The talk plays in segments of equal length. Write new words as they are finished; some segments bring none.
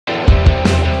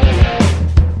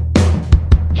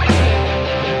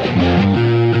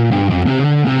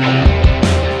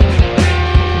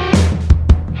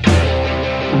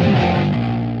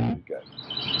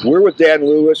Dan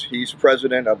Lewis. He's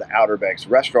president of the Outer Banks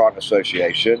Restaurant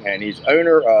Association, and he's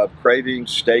owner of Cravings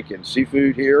Steak and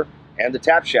Seafood here and the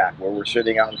Tap Shack, where we're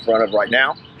sitting out in front of right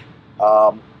now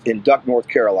in Duck, North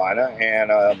Carolina.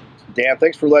 And Dan,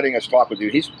 thanks for letting us talk with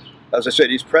you. As I said,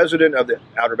 he's president of the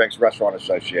Outer Banks Restaurant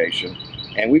Association,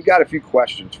 and we've got a few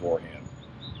questions for him.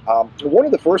 One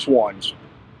of the first ones,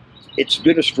 it's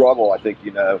been a struggle, I think,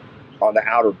 on the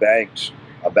Outer Banks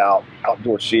about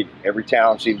outdoor seating. Every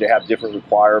town seemed to have different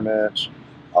requirements.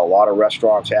 A lot of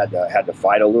restaurants had to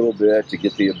fight a little bit to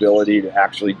get the ability to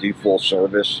actually do full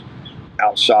service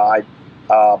outside.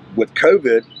 With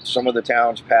COVID, some of the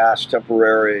towns passed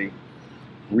temporary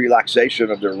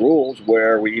relaxation of their rules,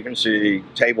 where we even see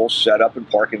tables set up in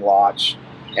parking lots,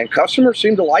 and customers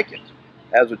seem to like it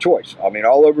as a choice. I mean,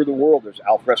 all over the world there's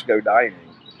alfresco dining.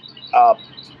 How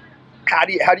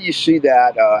do you see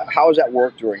that? How has that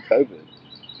worked during COVID?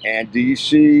 And do you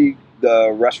see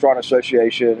the restaurant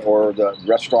association or the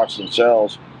restaurants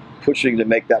themselves pushing to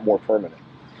make that more permanent?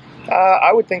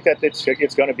 I would think that it's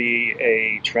going to be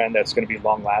a trend that's going to be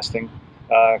long lasting,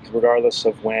 regardless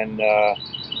of when,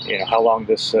 how long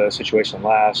this situation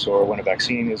lasts or when a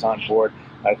vaccine is on board.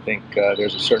 I think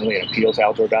there's certainly an appeal to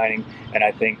outdoor dining, and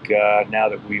I think now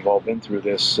that we've all been through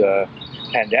this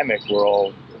pandemic, we're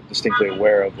all distinctly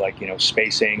aware of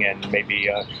spacing, and maybe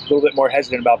a little bit more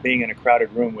hesitant about being in a crowded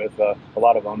room with a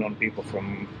lot of unknown people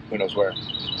from who knows where.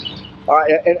 All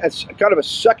right, and it's kind of a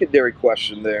secondary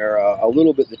question there, a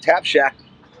little bit. The Tap Shack,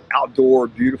 outdoor,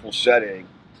 beautiful setting,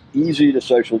 easy to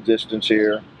social distance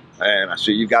here, and I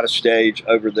see you've got a stage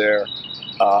over there.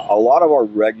 A lot of our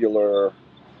regular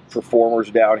performers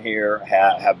down here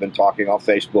have been talking on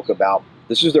Facebook about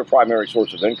this is their primary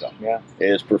source of income. Yeah,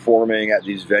 is performing at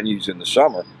these venues in the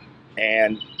summer,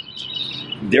 and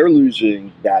they're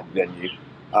losing that venue.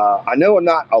 I know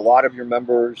not a lot of your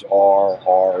members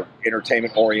are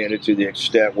entertainment oriented to the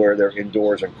extent where they're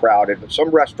indoors and crowded, but some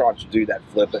restaurants do that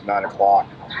flip at 9 o'clock.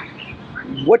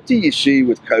 What do you see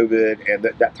with COVID and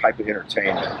that type of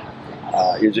entertainment?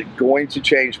 Is it going to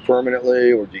change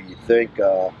permanently, or do you think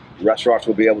restaurants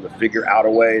will be able to figure out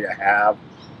a way to have,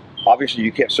 obviously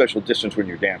you can't social distance when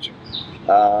you're dancing,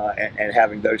 and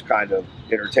having those kind of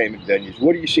entertainment venues?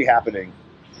 What do you see happening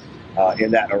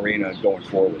in that arena going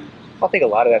forward? I think a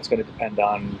lot of that's going to depend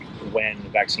on when the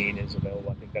vaccine is available.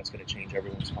 I think that's going to change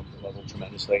everyone's comfort level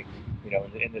tremendously.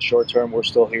 In the short term, we're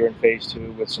still here in phase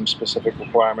 2 with some specific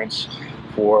requirements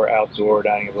for outdoor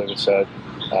dining. I believe it's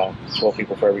 12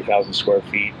 people for every 1,000 square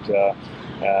feet.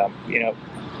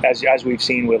 As we've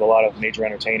seen with a lot of major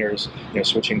entertainers,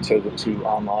 switching to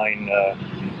online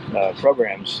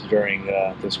programs during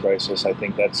this crisis, I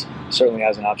think that's certainly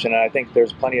as an option. And I think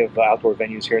there's plenty of outdoor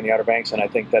venues here in the Outer Banks, and I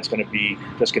think that's going to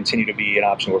just continue to be an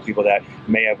option where people that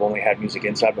may have only had music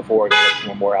inside before are going to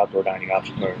look for more outdoor dining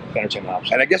options or entertainment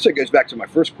options. And I guess it goes back to my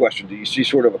first question. Do you see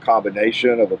sort of a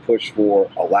combination of a push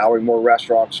for allowing more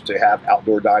restaurants to have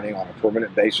outdoor dining on a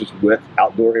permanent basis with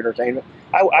outdoor entertainment?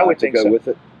 I would think so. With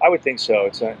it. I would think so.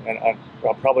 It's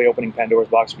probably opening Pandora's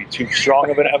box would be too strong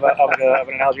of an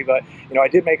analogy, but I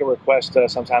did make a request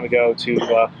some time ago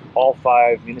to all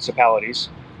 5 municipalities,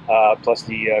 plus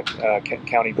the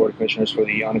county board of commissioners for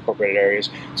the unincorporated areas,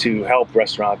 to help the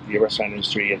restaurant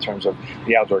industry in terms of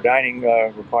the outdoor dining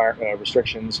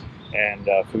restrictions and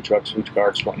food trucks, food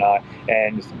carts, whatnot.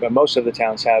 And most of the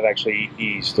towns have actually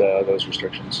eased those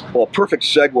restrictions. Well, a perfect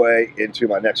segue into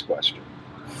my next question.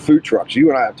 Food trucks. You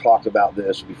and I have talked about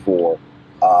this before,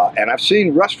 and I've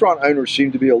seen restaurant owners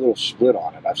seem to be a little split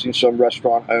on it. I've seen some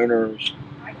restaurant owners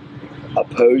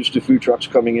opposed to food trucks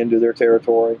coming into their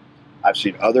territory. I've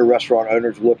seen other restaurant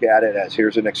owners look at it as,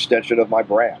 here's an extension of my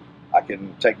brand. I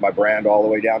can take my brand all the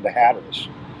way down to Hatteras.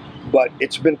 But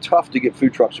it's been tough to get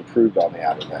food trucks approved on the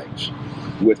Outer Banks.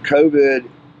 With COVID,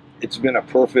 it's been a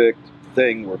perfect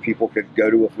thing where people could go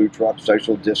to a food truck,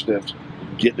 social distance,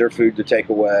 get their food to take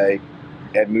away,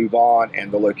 and move on, and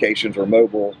the locations are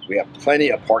mobile. We have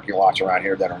plenty of parking lots around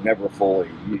here that are never fully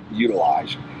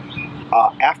utilized.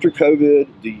 After COVID,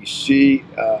 do you see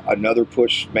another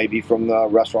push maybe from the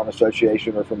Restaurant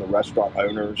Association or from the restaurant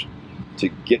owners to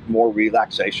get more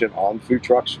relaxation on food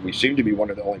trucks? We seem to be one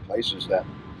of the only places that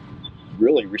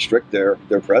really restrict their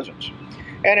presence.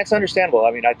 And it's understandable.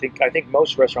 I mean, I think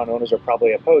most restaurant owners are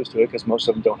probably opposed to it because most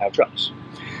of them don't have trucks.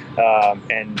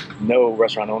 And no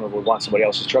restaurant owner would want somebody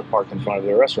else's truck parked in front of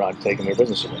their restaurant taking their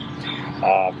business away.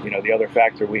 The other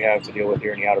factor we have to deal with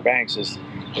here in the Outer Banks is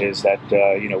that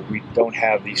we don't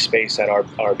have the space at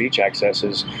our beach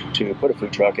accesses to put a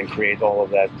food truck and create all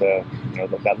of that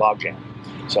that logjam.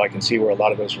 So I can see where a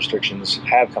lot of those restrictions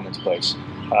have come into place.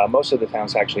 Most of the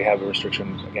towns actually have a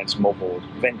restriction against mobile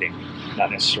vending,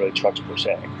 not necessarily trucks per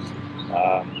se.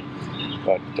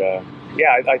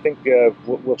 Yeah, I think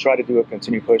we'll try to do a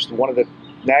continued push. One of the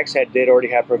Nags Head did already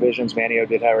have provisions. Manio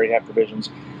did already have provisions.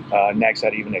 Nags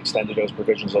Head even extended those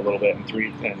provisions a little bit, and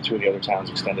two of the other towns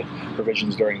extended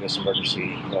provisions during this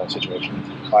emergency situation.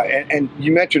 And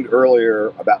you mentioned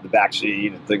earlier about the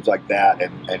vaccine and things like that,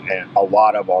 and a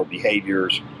lot of our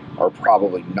behaviors are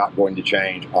probably not going to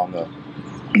change on the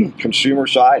consumer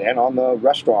side and on the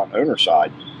restaurant owner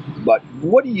side. But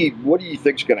what do you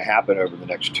think is going to happen over the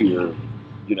next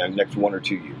next 1 or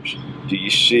 2 years? Do you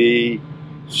see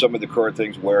some of the current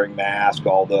things, wearing masks,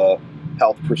 all the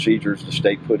health procedures the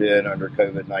state put in under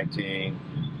COVID-19,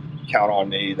 count on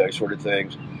me, those sort of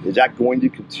things? Is that going to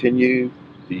continue?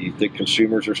 Do you think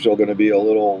consumers are still going to be a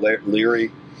little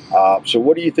leery? So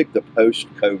what do you think the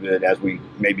post-COVID, as we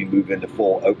maybe move into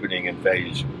full opening in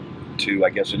phase 2, I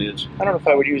guess it is? I don't know if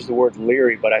I would use the word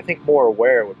leery, but I think more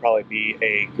aware would probably be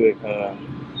a good, a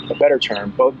better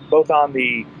term. Both on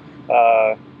the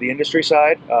industry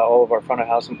side, all of our front of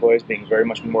house employees being very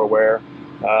much more aware.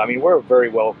 I mean, we're a very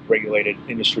well regulated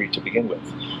industry to begin with.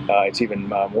 It's even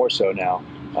more so now.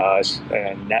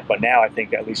 But now I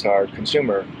think at least our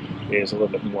consumer is a little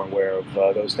bit more aware of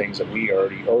those things that we are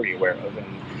already aware of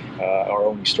and are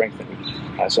only strengthening.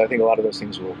 So I think a lot of those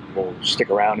things will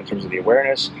stick around in terms of the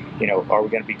awareness. Are we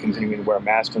going to be continuing to wear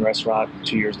masks in the restaurant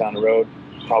 2 years down the road?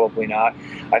 Probably not.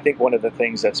 I think one of the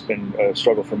things that's been a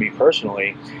struggle for me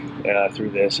personally through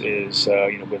this is,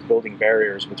 with building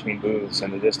barriers between booths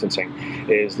and the distancing,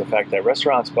 is the fact that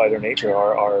restaurants by their nature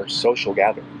are social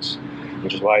gatherings,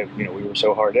 which is why we were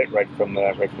so hard hit right from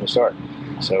the start.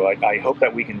 So I hope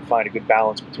that we can find a good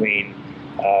balance between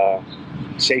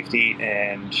safety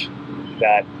and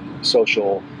that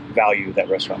social value that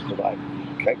restaurants provide.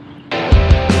 Okay.